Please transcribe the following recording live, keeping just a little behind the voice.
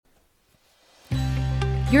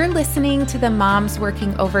You're listening to the Moms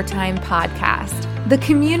Working Overtime podcast, the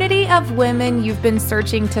community of women you've been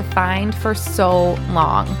searching to find for so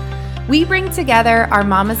long. We bring together our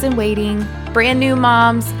mamas in waiting, brand new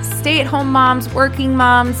moms, stay-at-home moms, working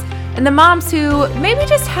moms, and the moms who maybe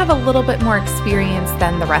just have a little bit more experience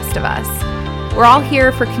than the rest of us. We're all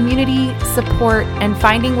here for community, support, and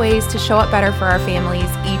finding ways to show up better for our families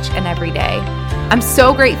each and every day. I'm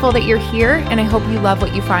so grateful that you're here, and I hope you love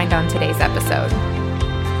what you find on today's episode.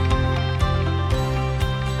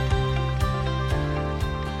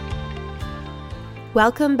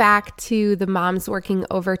 Welcome back to the Moms Working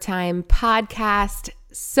Overtime podcast.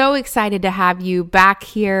 So excited to have you back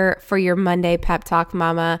here for your Monday Pep Talk,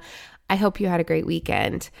 Mama. I hope you had a great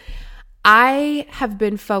weekend. I have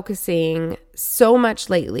been focusing so much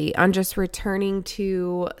lately on just returning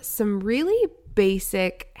to some really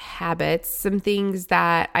basic habits, some things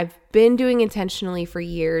that I've been doing intentionally for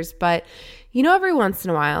years, but every once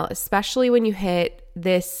in a while, especially when you hit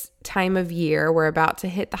this time of year, we're about to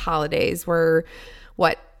hit the holidays, we're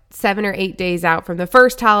 7 or 8 days out from the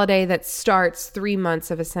first holiday that starts 3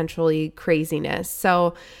 months of essentially craziness.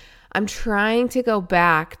 So I'm trying to go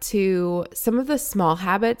back to some of the small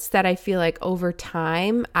habits that I feel like over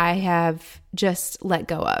time I have just let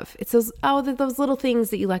go of. It's those little things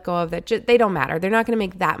that you let go of that they don't matter. They're not going to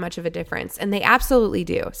make that much of a difference. And they absolutely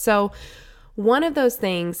do. So one of those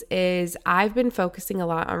things is I've been focusing a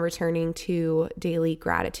lot on returning to daily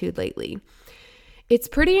gratitude lately. It's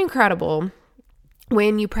pretty incredible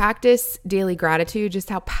when you practice daily gratitude, just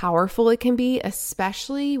how powerful it can be,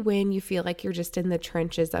 especially when you feel like you're just in the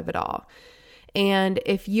trenches of it all. And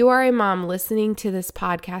if you are a mom listening to this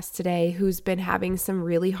podcast today who's been having some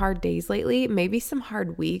really hard days lately, maybe some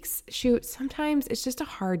hard weeks, sometimes it's just a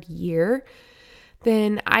hard year,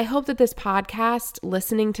 then I hope that this podcast,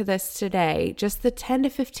 listening to this today, just the 10 to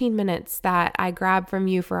 15 minutes that I grab from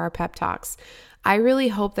you for our pep talks, I really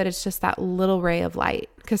hope that it's just that little ray of light,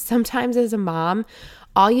 because sometimes as a mom,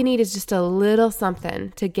 all you need is just a little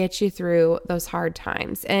something to get you through those hard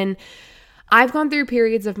times. And I've gone through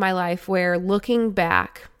periods of my life where, looking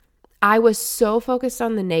back, I was so focused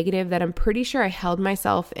on the negative that I'm pretty sure I held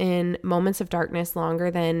myself in moments of darkness longer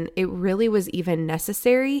than it really was even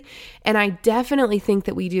necessary. And I definitely think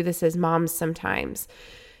that we do this as moms sometimes,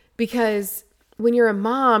 because when you're a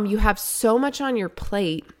mom, you have so much on your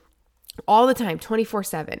plate all the time,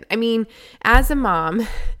 24/7. I mean, as a mom,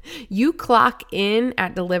 you clock in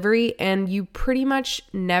at delivery and you pretty much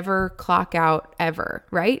never clock out ever,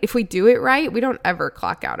 right? If we do it right, we don't ever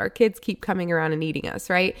clock out. Our kids keep coming around and eating us,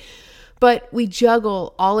 right? But we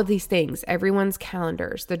juggle all of these things, everyone's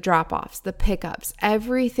calendars, the drop-offs, the pickups,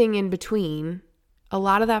 everything in between. A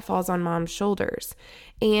lot of that falls on mom's shoulders.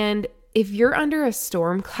 And if you're under a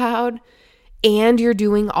storm cloud and you're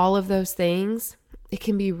doing all of those things, it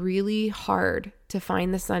can be really hard to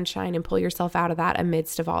find the sunshine and pull yourself out of that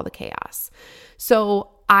amidst of all the chaos.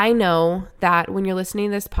 So I know that when you're listening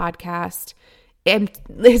to this podcast,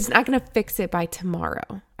 it's not going to fix it by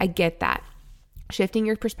tomorrow. I get that. Shifting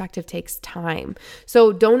your perspective takes time.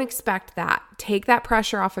 So don't expect that. Take that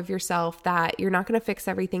pressure off of yourself that you're not going to fix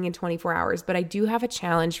everything in 24 hours. But I do have a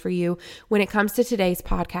challenge for you when it comes to today's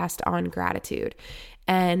podcast on gratitude.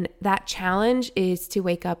 And that challenge is to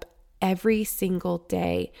wake up every single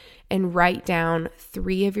day and write down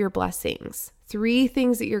 3 of your blessings, 3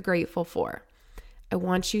 things that you're grateful for. I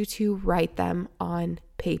want you to write them on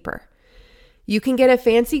paper. You can get a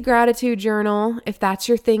fancy gratitude journal if that's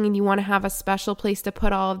your thing and you want to have a special place to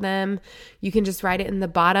put all of them. You can just write it in the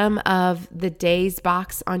bottom of the days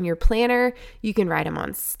box on your planner. You can write them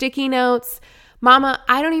on sticky notes. Mama,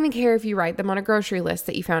 I don't even care if you write them on a grocery list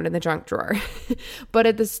that you found in the junk drawer. But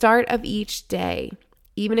at the start of each day,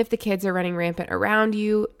 even if the kids are running rampant around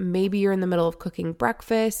you, maybe you're in the middle of cooking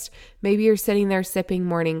breakfast, maybe you're sitting there sipping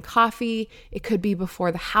morning coffee, it could be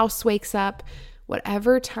before the house wakes up,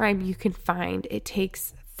 whatever time you can find, it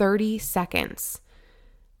takes 30 seconds.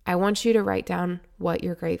 I want you to write down what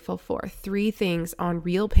you're grateful for. 3 things on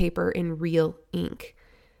real paper in real ink.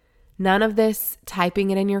 None of this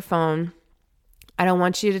typing it in your phone. I don't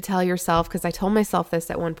want you to tell yourself, because I told myself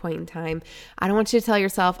this at one point in time, I don't want you to tell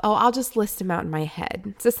yourself, oh, I'll just list them out in my head.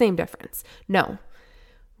 It's the same difference. No,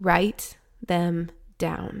 write them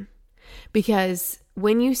down. Because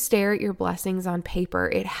when you stare at your blessings on paper,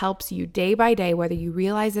 it helps you day by day, whether you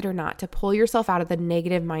realize it or not, to pull yourself out of the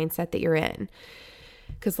negative mindset that you're in.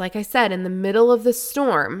 Because like I said, in the middle of the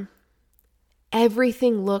storm,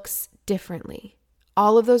 everything looks differently.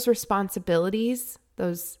 All of those responsibilities,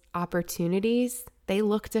 those opportunities, they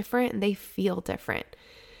look different and they feel different.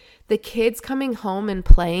 The kids coming home and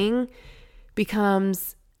playing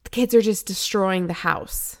becomes kids are just destroying the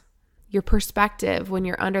house. Your perspective when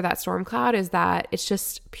you're under that storm cloud is that it's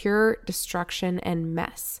just pure destruction and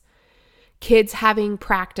mess. Kids having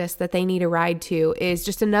practice that they need a ride to is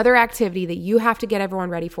just another activity that you have to get everyone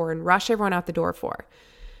ready for and rush everyone out the door for.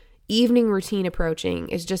 Evening routine approaching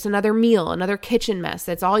is just another meal, another kitchen mess.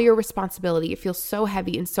 That's all your responsibility. It feels so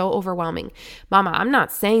heavy and so overwhelming. Mama, I'm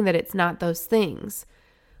not saying that it's not those things,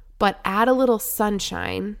 but add a little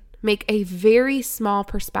sunshine, make a very small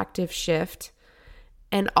perspective shift,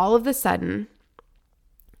 and all of a sudden,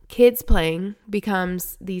 kids playing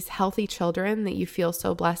becomes these healthy children that you feel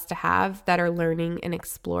so blessed to have that are learning and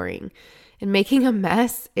exploring. And making a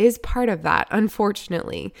mess is part of that,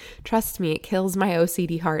 unfortunately. Trust me, it kills my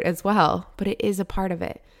OCD heart as well, but it is a part of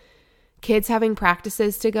it. Kids having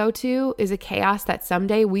practices to go to is a chaos that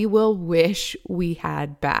someday we will wish we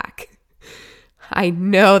had back. I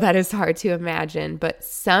know that is hard to imagine, but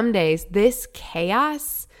some days this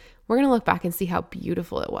chaos, we're going to look back and see how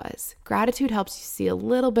beautiful it was. Gratitude helps you see a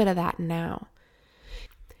little bit of that now.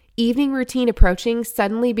 Evening routine approaching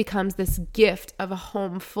suddenly becomes this gift of a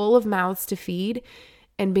home full of mouths to feed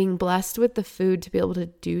and being blessed with the food to be able to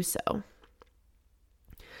do so.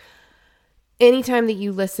 Anytime that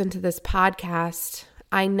you listen to this podcast,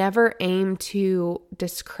 I never aim to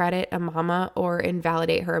discredit a mama or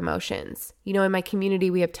invalidate her emotions. You know, in my community,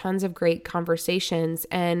 we have tons of great conversations,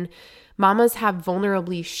 and mamas have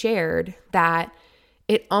vulnerably shared that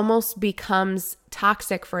it almost becomes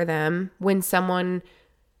toxic for them when someone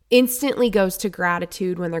instantly goes to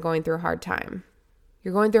gratitude when they're going through a hard time.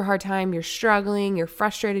 You're going through a hard time, you're struggling, you're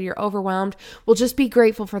frustrated, you're overwhelmed. Well, just be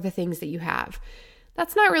grateful for the things that you have.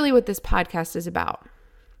 That's not really what this podcast is about.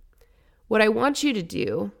 What I want you to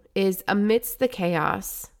do is, amidst the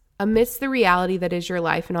chaos, amidst the reality that is your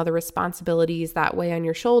life and all the responsibilities that weigh on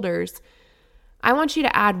your shoulders, I want you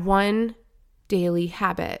to add one daily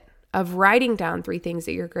habit of writing down 3 things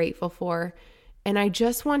that you're grateful for. And I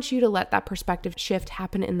just want you to let that perspective shift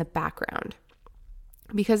happen in the background.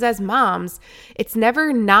 Because as moms, it's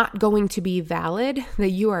never not going to be valid that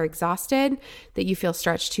you are exhausted, that you feel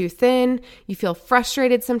stretched too thin, you feel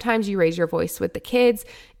frustrated sometimes, you raise your voice with the kids.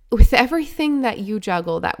 With everything that you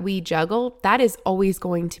juggle, that we juggle, that is always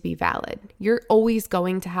going to be valid. You're always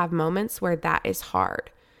going to have moments where that is hard.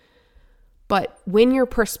 But when your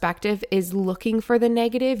perspective is looking for the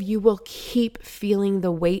negative, you will keep feeling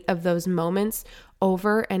the weight of those moments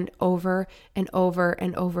over and over and over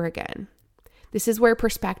and over again. This is where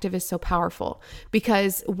perspective is so powerful,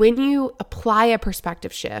 because when you apply a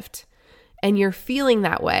perspective shift and you're feeling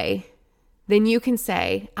that way, then you can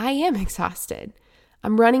say, I am exhausted.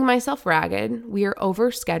 I'm running myself ragged. We are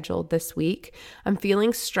overscheduled this week. I'm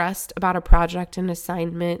feeling stressed about a project, an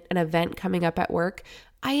assignment, an event coming up at work.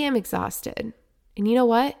 I am exhausted. And you know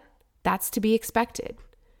what? That's to be expected.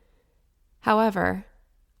 However,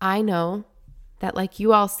 I know that, like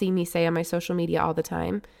you all see me say on my social media all the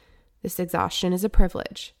time, this exhaustion is a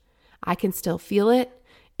privilege. I can still feel it.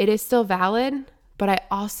 It is still valid, but I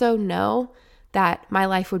also know that my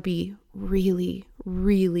life would be really,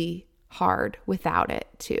 really hard without it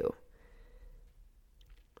too.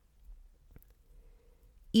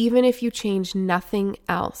 Even if you change nothing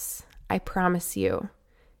else, I promise you,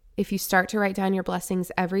 if you start to write down your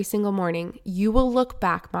blessings every single morning, you will look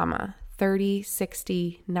back, mama, 30,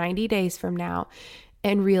 60, 90 days from now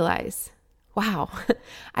and realize, wow,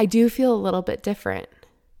 I do feel a little bit different.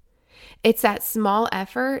 It's that small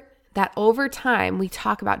effort that over time we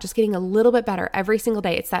talk about just getting a little bit better every single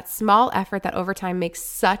day. It's that small effort that over time makes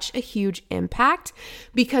such a huge impact,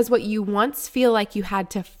 because what you once feel like you had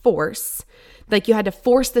to force, like you had to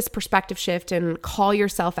force this perspective shift and call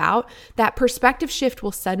yourself out, that perspective shift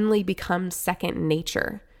will suddenly become second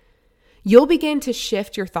nature. You'll begin to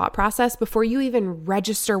shift your thought process before you even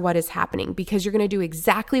register what is happening, because you're going to do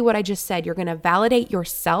exactly what I just said. You're going to validate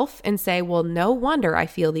yourself and say, well, no wonder I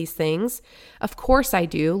feel these things. Of course I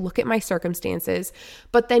do. Look at my circumstances.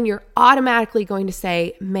 But then you're automatically going to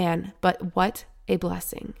say, man, but what a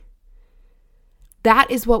blessing.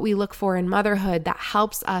 That is what we look for in motherhood. That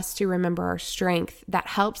helps us to remember our strength. That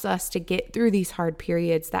helps us to get through these hard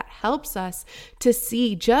periods. That helps us to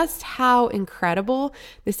see just how incredible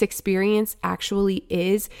this experience actually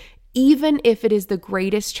is, even if it is the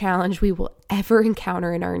greatest challenge we will ever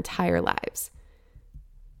encounter in our entire lives.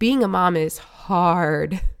 Being a mom is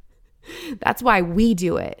hard. That's why we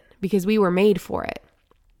do it, because we were made for it.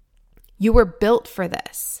 You were built for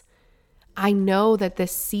this. I know that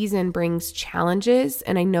this season brings challenges,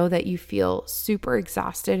 and I know that you feel super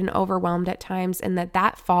exhausted and overwhelmed at times, and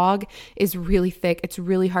that fog is really thick. It's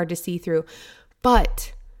really hard to see through.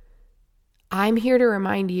 But I'm here to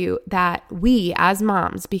remind you that we as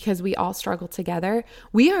moms, because we all struggle together,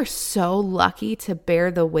 we are so lucky to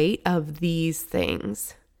bear the weight of these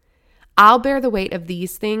things. I'll bear the weight of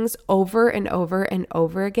these things over and over and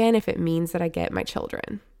over again if it means that I get my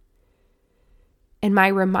children. And my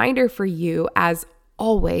reminder for you, as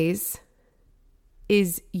always,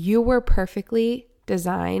 is you were perfectly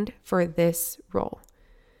designed for this role.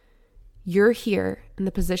 You're here in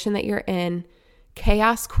the position that you're in,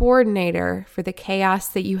 chaos coordinator for the chaos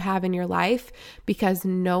that you have in your life, because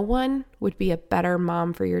no one would be a better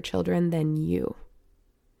mom for your children than you.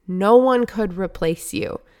 No one could replace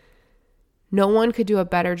you. No one could do a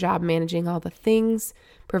better job managing all the things,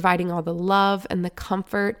 providing all the love and the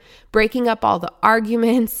comfort, breaking up all the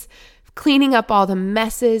arguments, cleaning up all the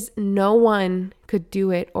messes. No one could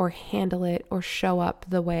do it or handle it or show up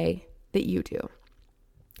the way that you do.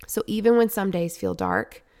 So even when some days feel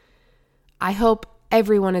dark, I hope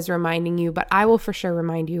everyone is reminding you, but I will for sure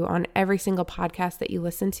remind you on every single podcast that you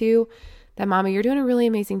listen to that, Mama, you're doing a really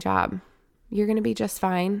amazing job. You're going to be just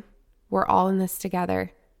fine. We're all in this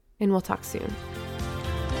together, and we'll talk soon.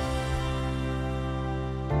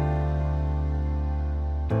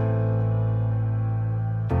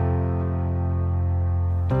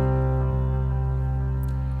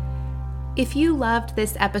 If you loved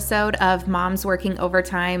this episode of Moms Working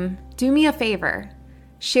Overtime, do me a favor.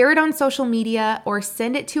 Share it on social media or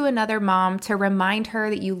send it to another mom to remind her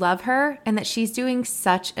that you love her and that she's doing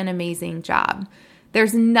such an amazing job.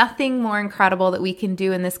 There's nothing more incredible that we can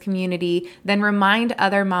do in this community than remind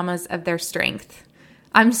other mamas of their strength.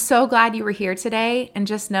 I'm so glad you were here today, and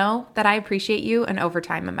just know that I appreciate you an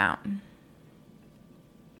overtime amount.